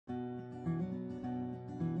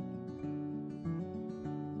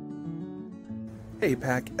Hey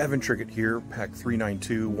Pack, Evan Trickett here, Pack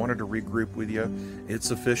 392. Wanted to regroup with you.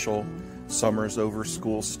 It's official. Summer's over,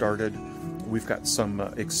 school started. We've got some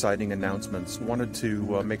exciting announcements. Wanted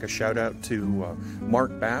to make a shout out to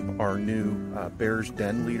Mark Bapp, our new Bears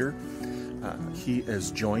Den leader. He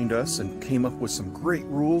has joined us and came up with some great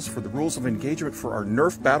rules for the rules of engagement for our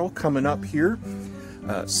Nerf battle coming up here.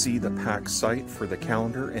 See the Pack site for the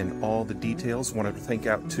calendar and all the details. Wanted to thank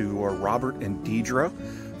out to Robert and Deidre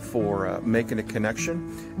for making a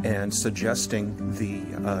connection and suggesting the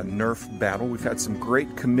Nerf battle. We've had some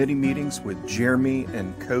great committee meetings with Jeremy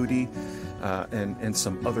and Cody and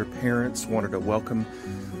some other parents. Wanted to welcome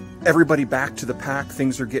everybody back to the Pack.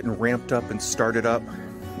 Things are getting ramped up and started up.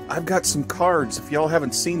 I've got some cards. If y'all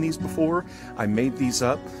haven't seen these before, I made these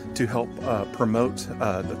up to help promote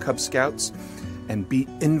the Cub Scouts and be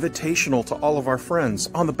invitational to all of our friends.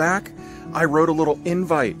 On the back, I wrote a little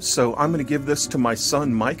invite, so I'm going to give this to my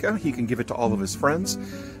son Micah. He can give it to all of his friends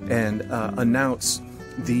and announce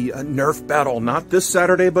the Nerf battle, not this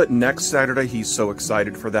Saturday, but next Saturday. He's so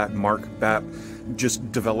excited for that. Mark Bapp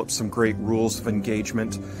just developed some great rules of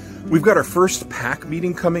engagement. We've got our first Pack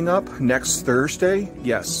meeting coming up next Thursday.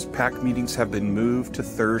 Yes, Pack meetings have been moved to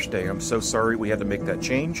Thursday. I'm so sorry we had to make that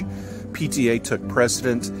change. PTA took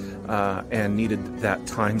precedent and needed that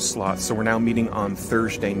time slot, so we're now meeting on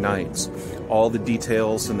Thursday nights. All the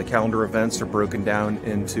details and the calendar events are broken down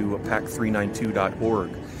into pack392.org.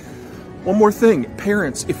 One more thing,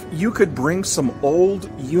 parents, if you could bring some old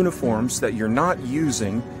uniforms that you're not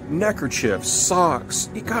using, neckerchiefs, socks,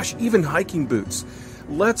 gosh, even hiking boots,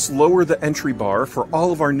 let's lower the entry bar for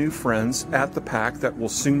all of our new friends at the Pack that will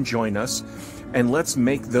soon join us, and let's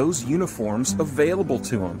make those uniforms available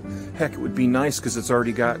to them. Heck, it would be nice because it's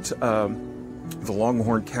already got the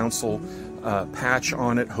Longhorn Council patch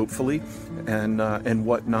on it, hopefully, and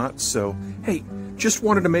whatnot. So, hey, just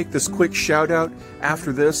wanted to make this quick shout out.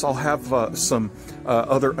 After this, I'll have some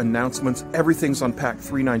other announcements. Everything's on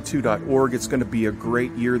pack392.org. It's going to be a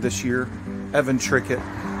great year this year. Evan Trickett,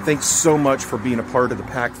 thanks so much for being a part of the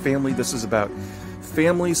Pack family. This is about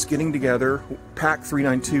families getting together. Pack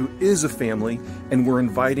 392 is a family, and we're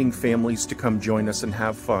inviting families to come join us and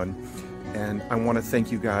have fun. And I want to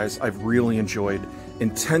thank you guys. I've really enjoyed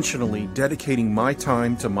intentionally dedicating my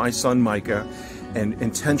time to my son Micah and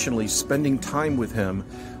intentionally spending time with him.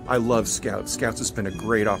 I love Scouts. Scouts has been a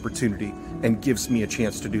great opportunity and gives me a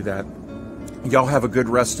chance to do that. Y'all have a good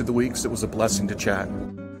rest of the week. It was a blessing to chat.